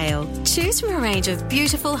Design sale. Choose from a range of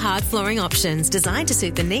beautiful hard flooring options designed to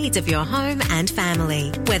suit the needs of your home and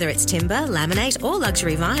family. Whether it's timber, laminate or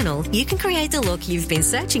luxury vinyl, you can create the look you've been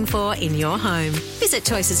searching for in your home. Visit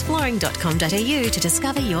choicesflooring.com.au to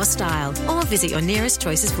discover your style or visit your nearest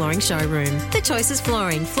Choices Flooring showroom. The Choices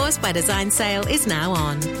Flooring Floors by Design sale is now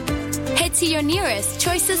on. Head to your nearest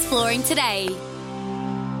Choices Flooring today.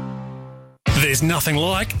 There's nothing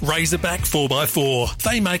like Razorback 4x4.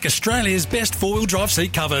 They make Australia's best four-wheel drive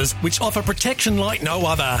seat covers, which offer protection like no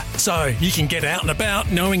other. So you can get out and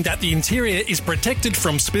about knowing that the interior is protected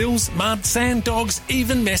from spills, mud, sand, dogs,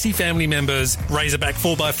 even messy family members. Razorback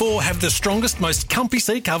 4x4 have the strongest, most comfy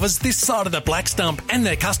seat covers this side of the black stump, and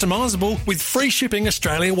they're customisable with free shipping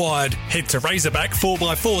Australia-wide. Head to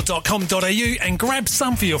razorback4x4.com.au and grab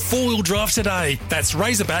some for your four-wheel drive today. That's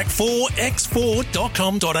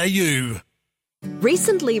razorback4x4.com.au.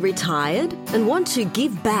 Recently retired and want to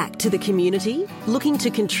give back to the community? Looking to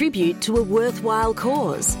contribute to a worthwhile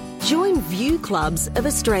cause? Join View Clubs of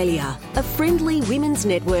Australia, a friendly women's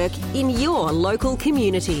network in your local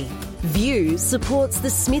community. View supports the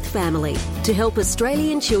Smith family to help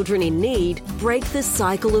Australian children in need break the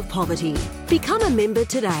cycle of poverty. Become a member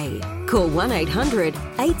today. Call 1800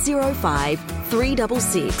 805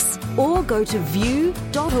 366 or go to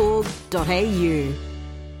view.org.au.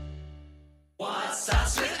 What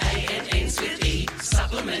starts with A and ends with E?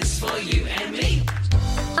 Supplements for you and me.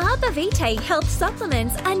 Arbor Vitae health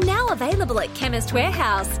supplements are now available at Chemist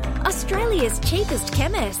Warehouse, Australia's cheapest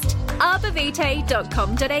chemist.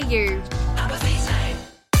 arborvitae.com.au. Arbor Vitae.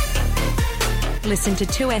 Listen to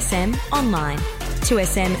 2SM online.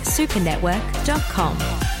 2smsupernetwork.com.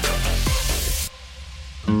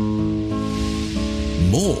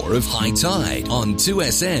 More of High Tide on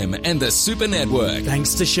 2SM and the Super Network.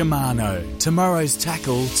 Thanks to Shimano. Tomorrow's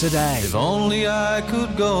tackle today. If only I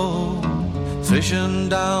could go fishing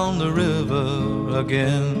down the river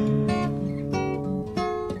again.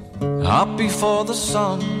 Up before the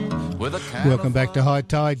sun with a can. Welcome back to High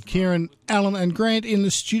Tide. Kieran, Alan and Grant in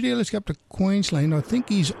the studio. Let's go up to Queensland. I think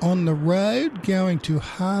he's on the road going to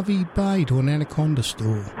Harvey Bay to an Anaconda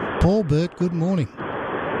store. Paul Burt, good morning.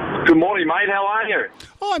 Good morning, mate. How are you?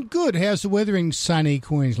 Oh, I'm good. How's the weather in sunny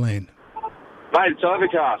Queensland? Mate, it's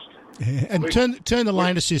overcast. Yeah. And turn the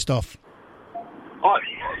lane assist off. Well,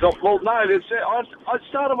 no, I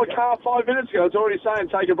started my car 5 minutes ago. It's already saying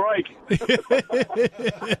take a break.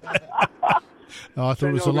 Oh, I thought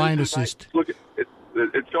it was a lane assist. Mate, look,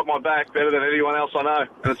 it's got my back better than anyone else I know,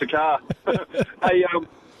 and it's a car. Hey,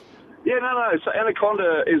 so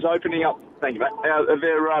Anaconda is opening up, thank you, mate,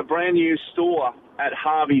 their brand new store at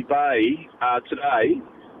Harvey Bay today.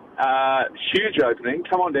 Huge opening.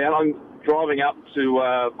 Come on down. I'm driving up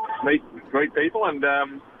to greet people and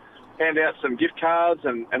hand out some gift cards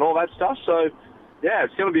and all that stuff. So, yeah,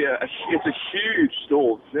 it's going to be it's a huge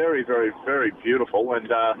store. Very, very, very beautiful and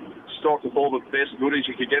stocked with all the best goodies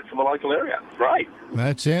you could get from the local area. Great.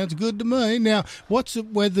 That sounds good to me. Now, what's the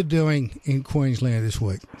weather doing in Queensland this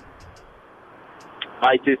week?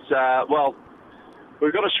 Mate, it's,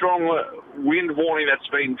 we've got a strong wind warning that's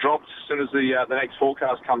been dropped as soon as the next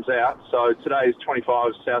forecast comes out. So today is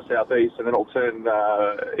 25 south-southeast, and then it'll turn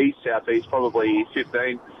east-southeast, probably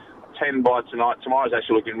 15, 10 by tonight. Tomorrow's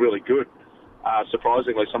actually looking really good,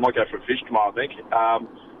 surprisingly, so I might go for a fish tomorrow, I think.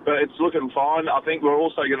 But it's looking fine. I think we're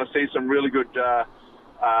also going to see some really good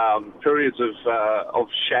periods of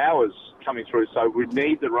showers coming through. So we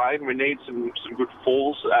need the rain. We need some good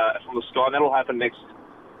falls from the sky. And that'll happen next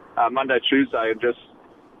Monday, Tuesday, and just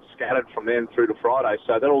scattered from then through to Friday.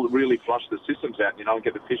 So that'll really flush the systems out, and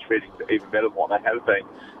get the fish feeding even better than what they have been,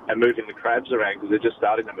 and moving the crabs around because they're just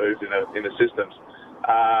starting to move in the systems.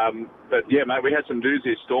 But yeah, mate, we had some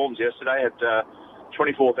doozy storms yesterday. Had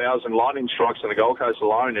 24,000 lightning strikes on the Gold Coast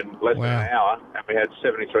alone in less than an hour, and we had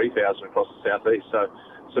 73,000 across the southeast. So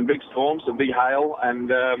some big storms, some big hail, and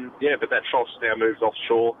but that trough's now moved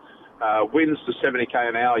offshore. Winds to 70k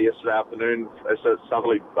an hour yesterday afternoon as it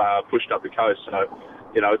southerly pushed up the coast. So,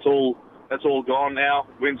 that's all gone now.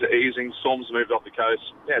 Winds are easing, storms moved off the coast.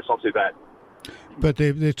 Yeah, it's not too bad. But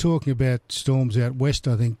they're talking about storms out west,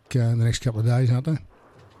 I think, in the next couple of days, aren't they?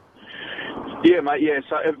 Yeah, mate, yeah.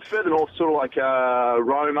 So further north, sort of like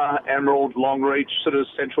Roma, Emerald, Longreach, sort of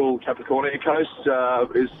central Capricornia coast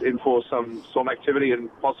is in for some storm activity and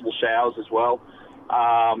possible showers as well.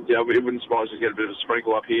 It wouldn't surprise us to get a bit of a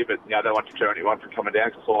sprinkle up here, but I don't want to deter anyone from coming down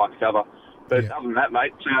because it's all undercover. But other than that,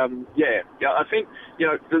 mate, I think,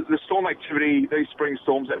 the storm activity, these spring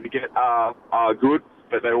storms that we get are good,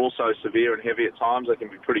 but they're also severe and heavy at times. They can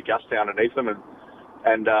be pretty gusty underneath them,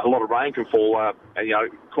 and a lot of rain can fall,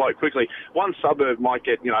 quite quickly. One suburb might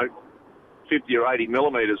get, 50 or 80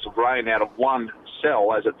 millimetres of rain out of one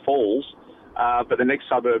cell as it falls, but the next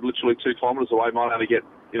suburb, literally 2 kilometres away, might only get,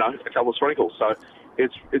 a couple of sprinkles. So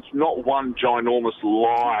it's not one ginormous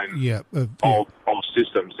line of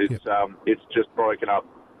systems. It's just broken up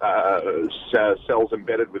cells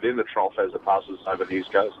embedded within the trough as it passes over the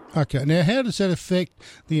east coast. Okay, now how does that affect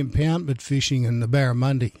the impoundment fishing and the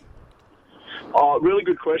barramundi? Oh, really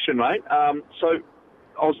good question, mate. So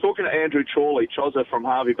I was talking to Andrew Chozza from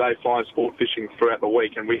Harvey Bay Flying Sport Fishing throughout the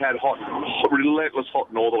week, and we had relentless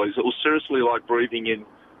hot northerlies. It was seriously like breathing in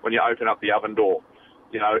when you open up the oven door.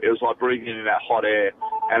 It was like breathing in that hot air,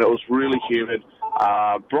 and it was really humid.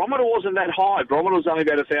 Barometer wasn't that high. Barometer was only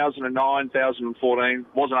about 1,009, 1,014.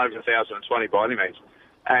 Wasn't over 1,020 by any means.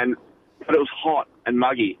 But it was hot and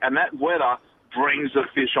muggy, and that weather brings the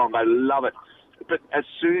fish on. They love it. But as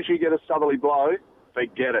soon as you get a southerly blow,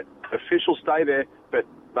 forget it. The fish will stay there, but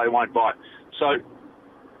they won't bite. So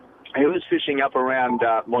he was fishing up around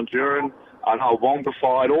Monduran,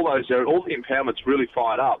 Wongafied, all the impoundments really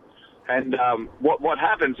fired up. And what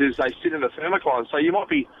happens is they sit in the thermocline. So you might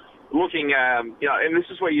be looking, and this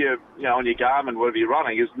is where on your Garmin, whatever you're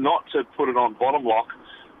running, is not to put it on bottom lock.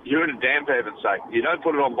 You're in a dam, for heaven's sake. You don't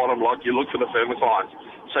put it on bottom lock, you look for the thermoclines.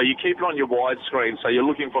 So you keep it on your widescreen, so you're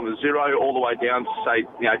looking from the 0 all the way down to, say,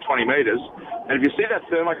 20 metres. And if you see that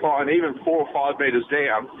thermocline even 4 or 5 metres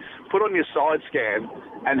down, put on your side scan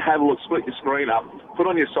and have a look, split your screen up, put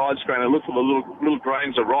on your side screen and look for the little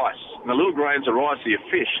grains of rice. And the little grains of rice are your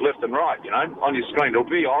fish, left and right, on your screen. It'll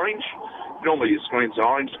be orange. Normally your screen's an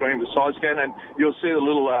orange screen with side scan, and you'll see the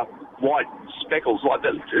little white speckles like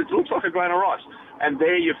that. It looks like a grain of rice. And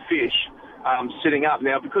they're your fish sitting up.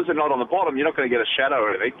 Now, because they're not on the bottom, you're not going to get a shadow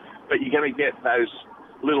or anything, but you're going to get those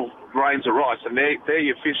little grains of rice, and they're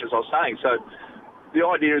your fish, as I was saying. So the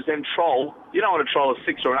idea is then troll. You don't want to troll a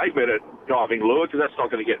 6 or an 8 metre diving lure because that's not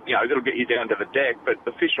going to get, it'll get you down to the deck, but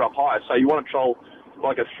the fish are up higher. So you want to troll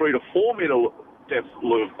like a 3 to 4 metre depth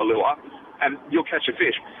lure, and you'll catch a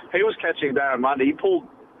fish. He was catching barramundi. He pulled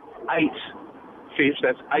 8 fish,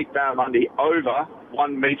 that's 8 barramundi, over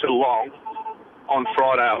 1 metre long on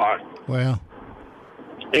Friday alone. Wow.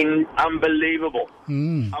 Unbelievable.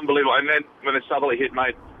 Unbelievable. And then when the southerly hit,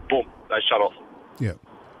 mate, boom, they shut off. Yeah.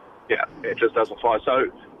 Yeah, it just doesn't fly.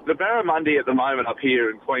 So the barramundi at the moment up here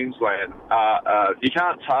in Queensland, you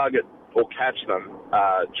can't target or catch them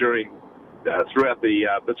throughout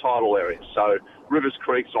the tidal areas. So rivers,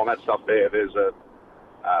 creeks, all that stuff there, there's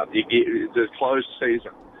there's closed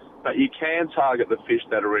season. But you can target the fish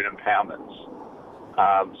that are in impoundments.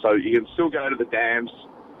 So you can still go to the dams.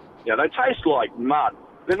 They taste like mud.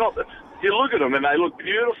 They're not. You look at them and they look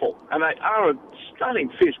beautiful, and they are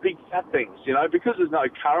stunning fish, big fat things. Because there's no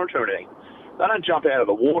current or anything, they don't jump out of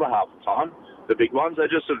the water half the time. The big ones, they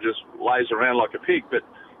just sort of lays around like a pig. But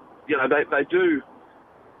they do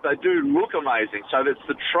look amazing. So it's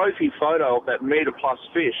the trophy photo of that metre plus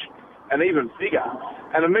fish, and even bigger.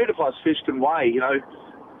 And a metre plus fish can weigh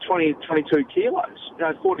 20, 22 kilos,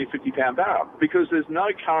 40, 50 pound barra, because there's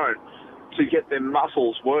no current to get their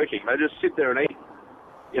muscles working. They just sit there and eat.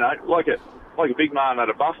 like a big man at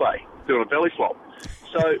a buffet doing a belly flop.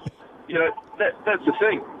 So, that's the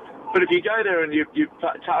thing. But if you go there and you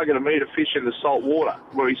target a meat of fish in the salt water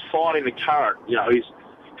where he's fighting the current, he's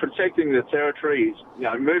protecting the territory, he's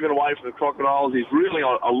moving away from the crocodiles, he's really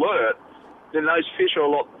alert, then those fish are a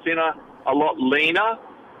lot thinner, a lot leaner,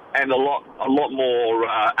 and a lot more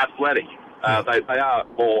athletic. They are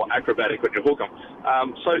more acrobatic when you hook them.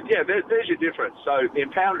 There's your difference. So the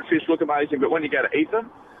impounded fish look amazing, but when you go to eat them,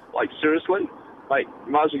 like seriously, you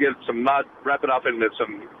might as well get some mud, wrap it up into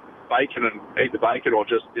some bacon and eat the bacon, or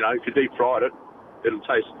just, if you deep fried it, it'll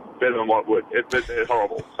taste better than what it would. They're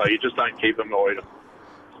horrible. So you just don't keep them nor eat them.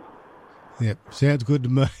 Yep, sounds good to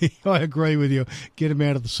me. I agree with you. Get them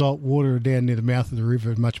out of the salt water down near the mouth of the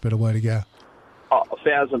river is a much better way to go. Oh,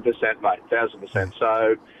 1,000%, mate, 1,000%.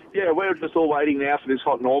 So, we're just all waiting now for this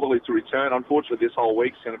hot northerly to return. Unfortunately, this whole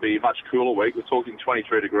week's going to be a much cooler week. We're talking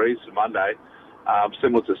 23 degrees for Monday,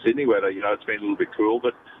 similar to Sydney weather. It's been a little bit cool,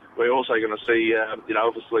 but we're also going to see,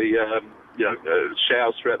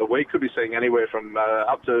 showers throughout the week. Could be seeing anywhere from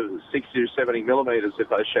up to 60 or 70 millimetres if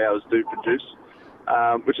those showers do produce,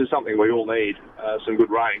 which is something we all need, some good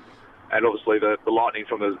rain. And obviously the lightning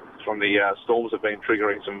from the storms have been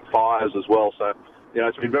triggering some fires as well. So,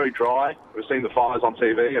 it's been very dry. We've seen the fires on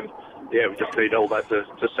TV, and, we just need all that to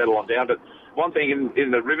settle on down. But one thing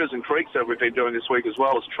in the rivers and creeks that we've been doing this week as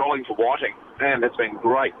well is trolling for whiting. Man, that's been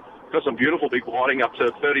great. Got some beautiful big whiting up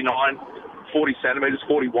to 39, 40 centimetres.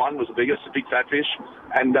 41 was the biggest, a big fat fish.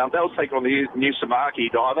 And that was taken on the new Samaki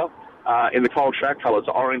diver in the coral track colours,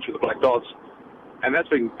 orange with the black dots. And that's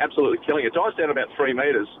been absolutely killing it. It dives down about 3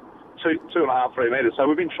 metres, 2.5, 3 metres. So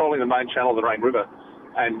we've been trolling the main channel of the Rain River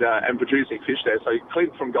and producing fish there. So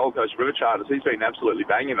Clint from Gold Coast River Charters, he's been absolutely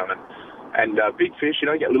banging them. And big fish,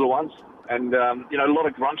 get little ones. And, a lot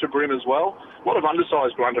of grunter brim as well. A lot of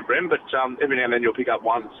undersized grunter brim, but every now and then you'll pick up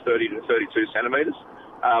ones 30 to 32 centimetres,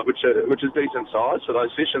 which is decent size for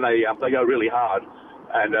those fish, and they go really hard.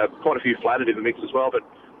 And quite a few flatted in the mix as well. But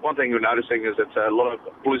one thing we're noticing is that a lot of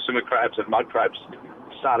blue swimmer crabs and mud crabs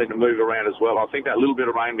starting to move around as well. I think that little bit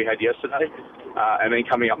of rain we had yesterday, and then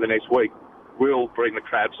coming up the next week, will bring the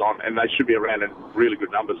crabs on, and they should be around in really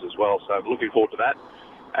good numbers as well. So looking forward to that.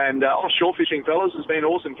 And offshore fishing, fellas, there's been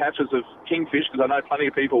awesome catches of kingfish, because I know plenty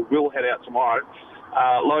of people will head out tomorrow.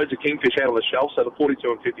 Loads of kingfish out on the shelf, so the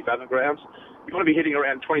 42 and 50 fathom grams. You're going to be hitting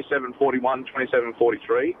around 27.41,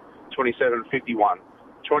 27.43, 27.51.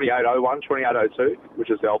 28.01, 28.02,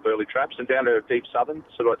 which is the old burley traps, and down to deep southern,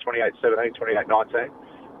 sort of like 28.17, 28.19.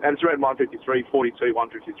 And it's around 153, 42,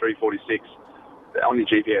 153, 46 on your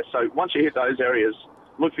GPS. So once you hit those areas,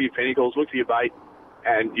 look for your pinnacles, look for your bait,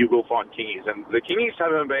 and you will find kingies. And the kingies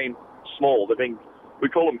haven't been small. We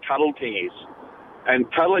call them cuddle kingies.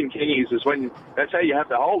 And cuddling kingies is that's how you have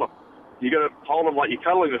to hold them. You got to hold them like you're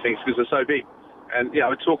cuddling the things, because they're so big. And,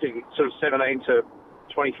 we're talking sort of 17 to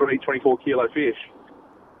 23, 24 kilo fish.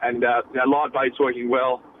 And live bait's working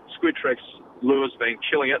well. Squid Trex lures been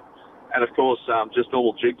killing it, and of course, just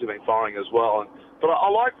normal jigs have been firing as well. But I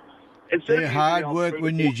like. They're hard work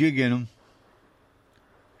when you're jigging them.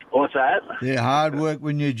 What's that? They're hard work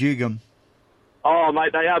when you jig them. Oh,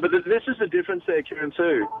 mate, they are. But this is the difference there, Kieran,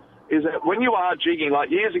 too. Is that when you are jigging, like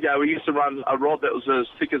years ago, we used to run a rod that was as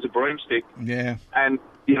thick as a broomstick. Yeah. And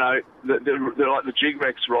they're like the Jig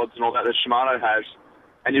Rex rods and all that Shimano has.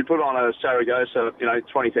 And you'd put on a Saragossa,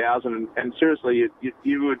 20,000, and seriously,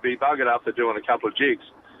 you would be buggered after doing a couple of jigs.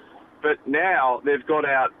 But now they've got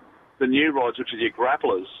out the new rods, which is your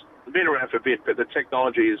grapplers. They've been around for a bit, but the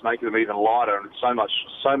technology is making them even lighter, and it's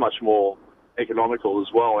so much more economical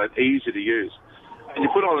as well and easy to use. And you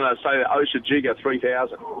put on, say, the OSHA Jigger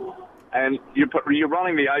 3000, and you're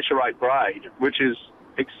running the OSHA 8 braid, which is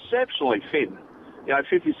exceptionally thin,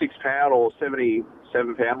 56 pound or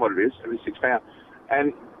 77 pound, what it is, 76 pound.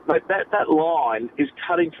 And that line is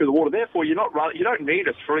cutting through the water. Therefore, you don't need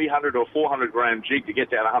a 300 or 400 gram jig to get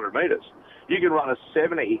down 100 metres. You can run a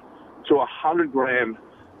 70 to 100 gram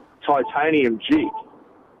titanium jig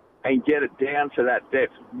and get it down to that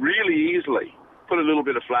depth really easily. Put a little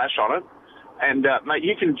bit of flash on it, and mate,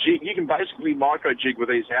 you can basically micro jig with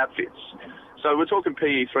these outfits. So we're talking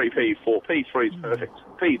PE3, PE4. PE3 is perfect.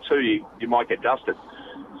 PE2 you might get dusted,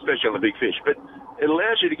 especially on the big fish. But it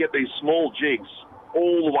allows you to get these small jigs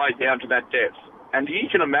all the way down to that depth. And you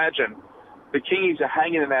can imagine the kingies are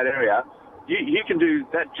hanging in that area. You can do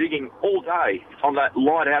that jigging all day on that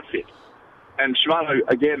light outfit. And Shimano,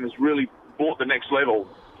 again, has really brought the next level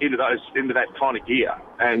into that kind of gear.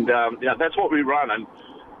 And, that's what we run. And,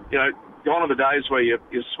 gone are the days where you're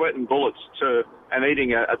sweating bullets and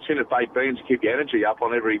eating a tin of baked beans to keep your energy up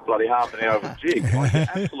on every bloody half an hour of a jig. Like, you're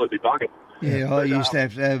absolutely bugging. Yeah, I used to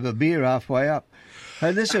have a beer halfway up.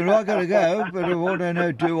 Hey, listen, I got to go, but I want to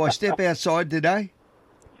know, do I step outside today?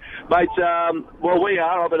 Mate, well, we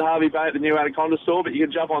are up at Harvey Bay at the new Anaconda store, but you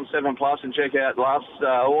can jump on 7 Plus and check out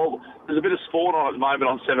there's a bit of spawn on at the moment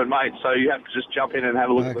on 7 Mate, so you have to just jump in and have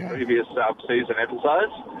a look at the previous season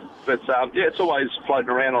episodes. But, it's always floating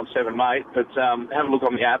around on 7 Mate, but have a look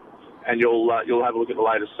on the app and you'll have a look at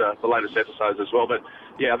the latest episodes as well. But,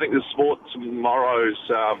 yeah, I think the sport tomorrow's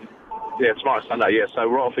Sunday, yeah, so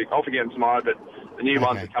we're off again tomorrow, but the new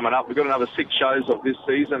ones are coming up. We've got another 6 shows of this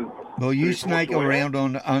season. Well, you snake around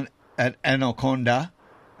at Anaconda,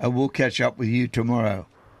 and we'll catch up with you tomorrow.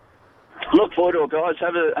 Look forward to it, guys.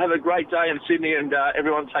 Have a great day in Sydney, and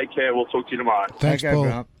everyone take care. We'll talk to you tomorrow. Thanks, Paul.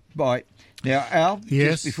 Bro. Bye. Now, Al,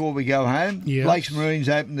 just before we go home, Blake's Marine's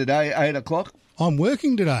open today, 8 o'clock. I'm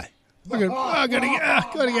working today. I've got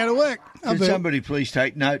to go to work. Can somebody please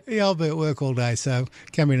take note? Yeah, I'll be at work all day, so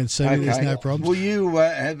come in and see me. There's no problem. Will you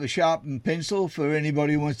have a sharpened pencil for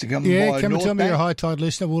anybody who wants to come and buy come and tell me Bank? you're a High Tide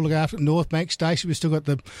listener. We'll look after North Bank Station. We've still got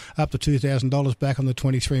up to $2,000 back on the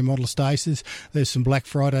 23 model stations. There's some Black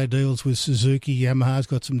Friday deals with Suzuki. Yamaha's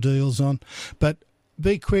got some deals on. But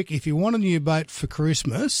be quick. If you want a new boat for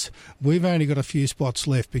Christmas, we've only got a few spots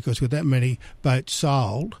left because with that many boats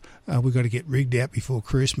sold, we've got to get rigged out before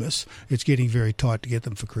Christmas. It's getting very tight to get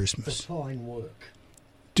them for Christmas.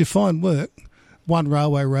 Define work. 1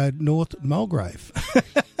 Railway Road North at Mulgrave.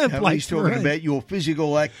 He's talking about your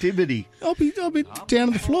physical activity. I'll be down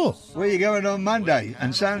on the floor. Where are you going on Monday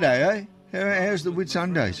and Sunday, eh? How's the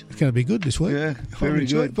Whitsundays? It's going to be good this week. Yeah, very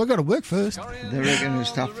good. But I've got to work first. They reckon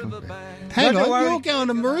it's tough. Hang on, you're going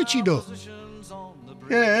to Maroochydore.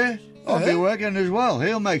 Yeah, I'll be working as well.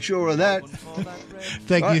 He'll make sure of that.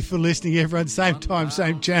 Thank you for listening, everyone. Same time,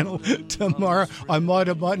 same channel tomorrow. I might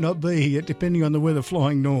or might not be here, depending on the weather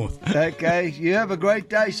flying north. Okay, you have a great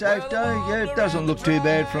day, safe day. Yeah, it doesn't look too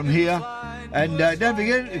bad from here. And don't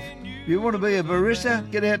forget, if you want to be a barista,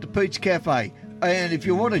 get out to Pete's Cafe. And if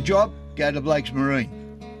you want a job, go to Blake's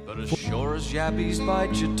Marine. But as sure as yabbies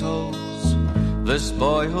bite your toes, this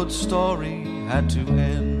boyhood story had to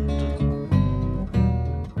end.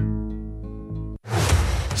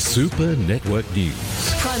 Super Network News.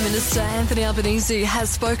 Prime Minister Anthony Albanese has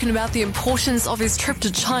spoken about the importance of his trip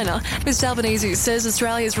to China. Mr Albanese says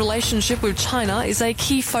Australia's relationship with China is a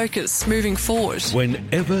key focus moving forward.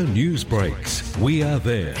 Whenever news breaks, we are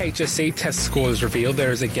there. HSC test scores revealed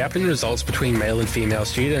there is a gap in results between male and female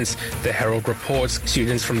students. The Herald reports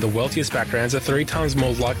students from the wealthiest backgrounds are 3 times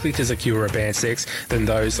more likely to secure a Band 6 than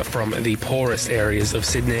those from the poorest areas of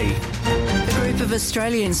Sydney. A group of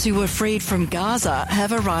Australians who were freed from Gaza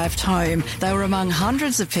have arrived home. They were among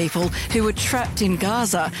hundreds of people who were trapped in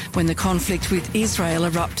Gaza when the conflict with Israel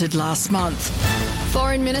erupted last month.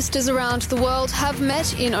 Foreign ministers around the world have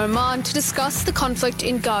met in Oman to discuss the conflict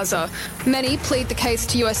in Gaza. Many plead the case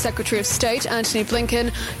to US Secretary of State Antony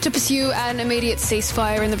Blinken to pursue an immediate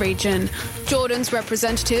ceasefire in the region. Jordan's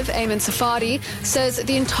representative, Ayman Safadi, says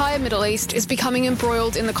the entire Middle East is becoming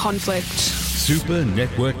embroiled in the conflict. Super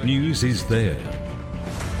Network News is there.